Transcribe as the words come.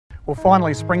Well,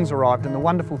 finally spring's arrived, and the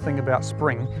wonderful thing about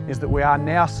spring is that we are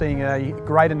now seeing a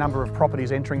greater number of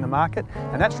properties entering the market,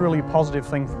 and that's really a positive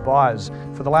thing for buyers.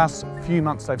 For the last few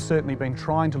months they've certainly been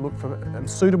trying to look for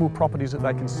suitable properties that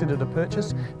they consider to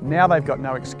purchase. Now they've got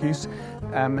no excuse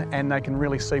and they can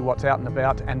really see what's out and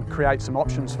about and create some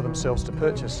options for themselves to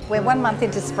purchase. We're 1 month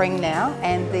into spring now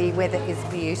and the weather is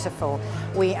beautiful.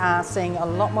 We are seeing a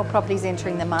lot more properties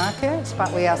entering the market,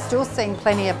 but we are still seeing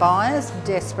plenty of buyers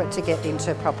desperate to get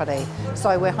into property.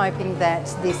 So we're hoping that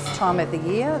this time of the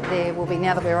year there will be,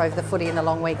 now that we're over the footy and the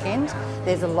long weekend,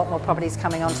 there's a lot more properties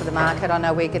coming onto the market. I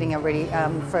know we're getting ready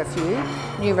for a few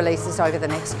new releases over the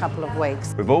next couple of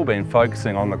weeks. We've all been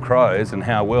focusing on the Crows and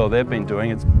how well they've been doing.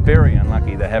 It's very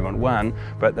unlucky they haven't won,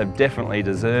 but they've definitely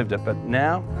deserved it. But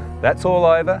now that's all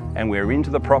over and we're into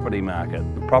the property market.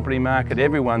 The property market,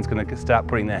 everyone's going to start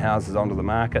putting their houses onto the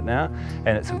market now,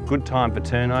 and it's a good time for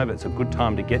turnover. It's a good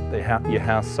time to get your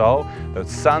house sold. The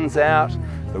sun's out,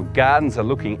 the gardens are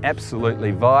looking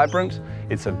absolutely vibrant.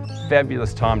 It's a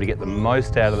fabulous time to get the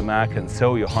most out of the market and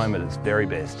sell your home at its very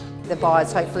best. The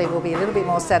buyers hopefully will be a little bit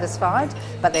more satisfied,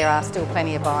 but there are still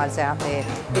plenty of buyers out there.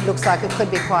 It looks like it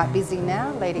could be quite busy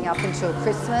now leading up until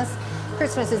Christmas.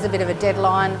 Christmas is a bit of a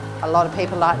deadline. A lot of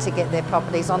people like to get their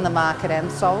properties on the market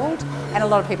and sold, and a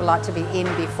lot of people like to be in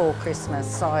before Christmas,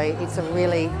 so it's a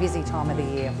really busy time of the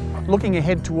year. Looking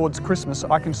ahead towards Christmas,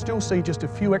 I can still see just a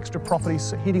few extra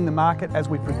properties hitting the market as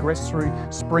we progress through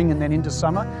spring and then into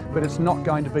summer, but it's not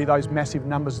going to be those massive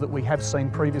numbers that we have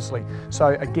seen previously.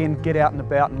 So again, get out and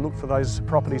about and look for those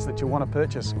properties that you want to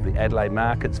purchase. The Adelaide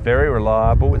market's very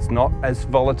reliable. It's not as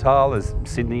volatile as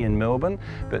Sydney and Melbourne,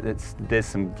 but there's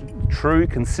some true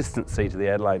consistency to the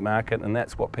Adelaide market, and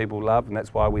that's what people love, and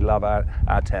that's why we love our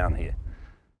town here.